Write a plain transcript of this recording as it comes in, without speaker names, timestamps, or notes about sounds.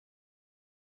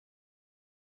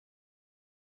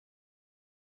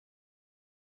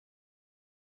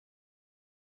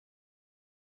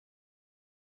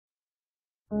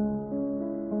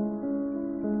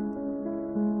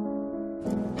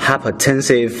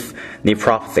hypertensive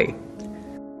nephropathy.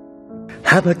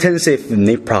 Hypertensive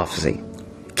nephropathy,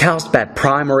 caused by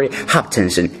primary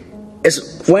hypertension,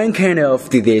 is one kind of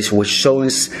disease which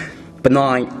shows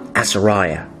benign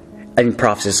arterial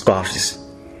nephropathy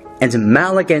and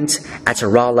malignant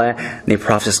arterial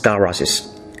nephropathy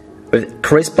with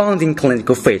corresponding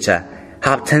clinical feature.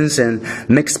 Hypertension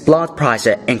makes blood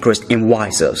pressure increase in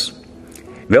white cells,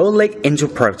 will leak into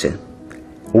protein.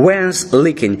 Once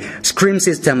leaking, stream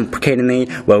system kidney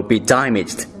will be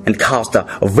damaged and cause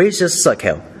a vicious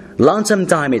cycle. Long-term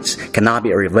damage cannot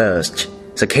be reversed.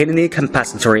 The kidney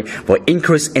capacity will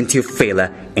increase into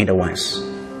failure in the lungs.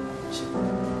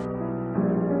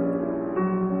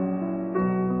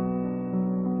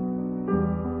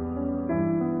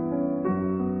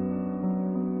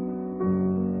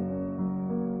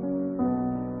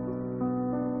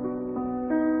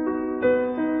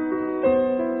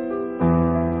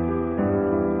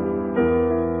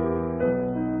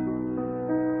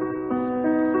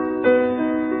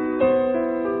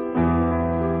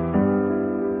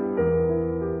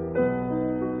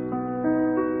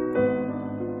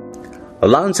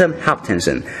 Long-term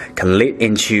hypertension can lead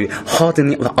into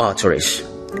hardening of the arteries.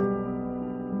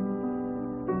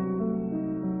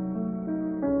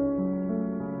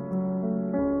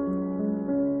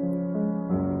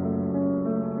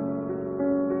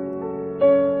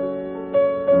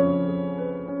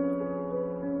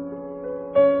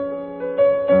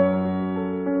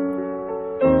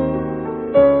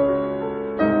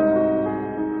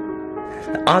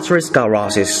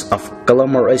 Atherosclerosis of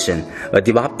agglomeration will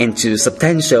develop into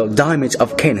substantial damage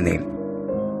of kidney.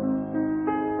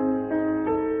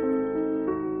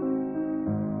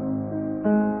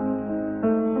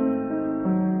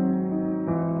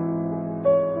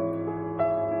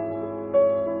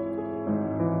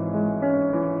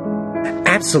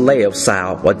 Epithelial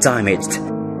cells were damaged.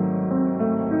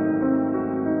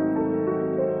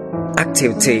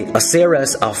 Activity a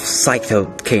series of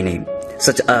cytokines,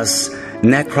 such as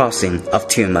necrosis of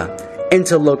tumor,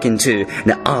 interleukin 2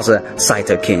 and other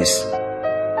cytokines.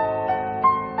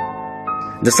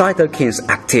 The cytokines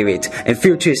activate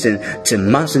infiltration to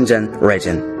messenger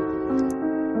region,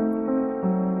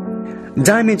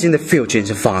 damaging the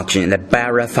filtration function and the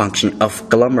barrier function of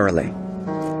glomeruli.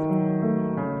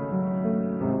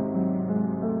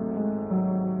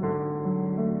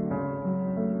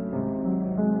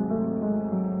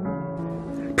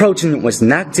 Protein with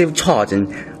negative charge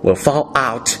will fall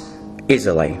out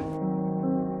easily.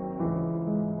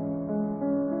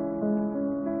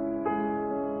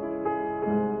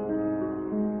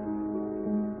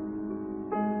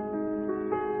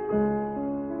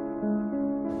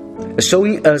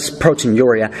 Showing us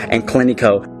proteinuria and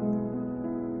clinical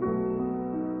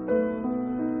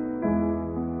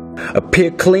appear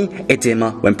clean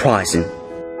edema when pricing.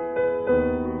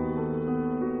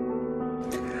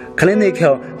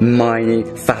 Clinical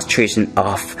manifestation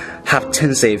of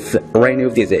hypertensive renal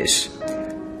disease.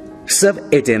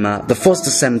 Self-edema, the first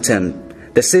symptom,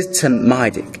 the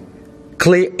systematic.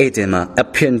 Clear edema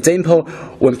appear dimple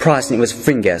when pressing with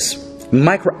fingers.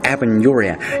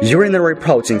 Microalbuminuria, urinary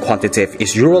protein quantity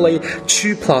is usually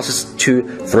 2 pluses to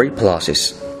 3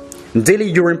 pluses.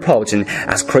 Daily urine protein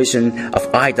excretion of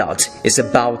adult is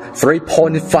about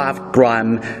 3.5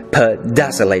 gram per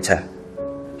deciliter.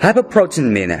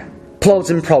 Hyperproteinemia,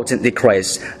 protein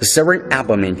decrease, serum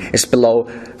albumin is below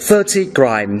 30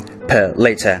 gram per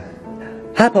liter.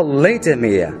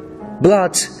 Hyperlipidemia,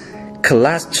 blood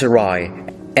cholesterol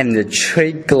and the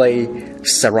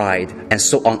triglyceride and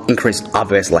so on increase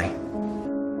obviously.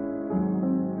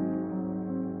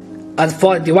 As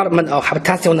for the development of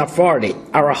hypertension nephropathy,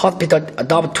 our hospital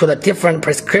adopted two different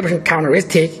prescription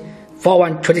characteristics for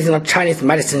one traditional Chinese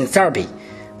medicine therapy.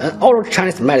 An oral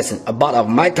Chinese medicine about a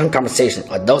American conversation,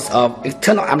 a dose of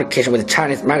external application with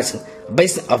Chinese medicine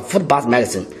based on food-based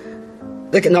medicine.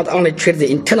 They can not only treat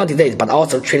the internal disease but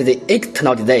also treat the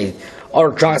external disease.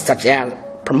 Oral drugs such as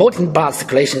promoting blood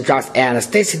circulation drugs and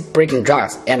stasis-breaking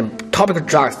drugs and topical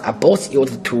drugs are both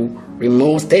used to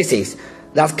remove stasis,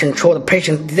 thus control the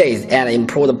patient's disease and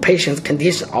improve the patient's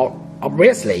condition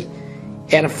obviously,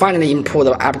 and finally improve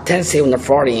the hypertensive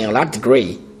nephropathy in a large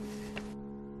degree.